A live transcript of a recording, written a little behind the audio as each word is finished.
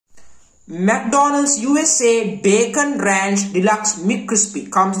McDonald's USA Bacon Ranch Deluxe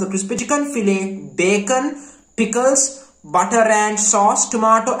McCrispy. Comes the crispy chicken fillet, bacon, pickles, butter ranch sauce,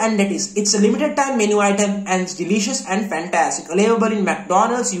 tomato and lettuce. It's a limited time menu item and it's delicious and fantastic. Available in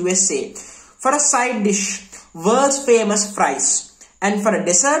McDonald's USA. For a side dish, world's famous fries. And for a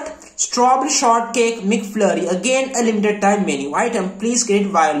dessert, strawberry shortcake McFlurry. Again a limited time menu item. Please get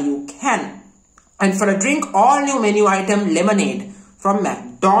it while you can. And for a drink, all new menu item lemonade from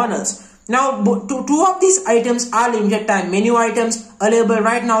McDonald's. Now, two of these items are limited time menu items available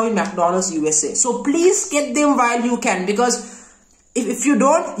right now in McDonald's USA. So please get them while you can, because if you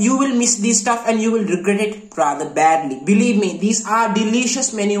don't, you will miss this stuff and you will regret it rather badly. Believe me, these are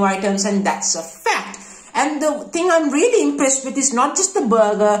delicious menu items and that's a fact. And the thing I'm really impressed with is not just the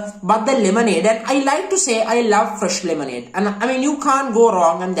burger, but the lemonade. And I like to say I love fresh lemonade. And I mean, you can't go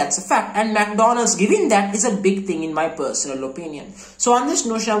wrong, and that's a fact. And McDonald's giving that is a big thing in my personal opinion. So on this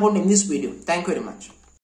notion, I'm going to end this video. Thank you very much.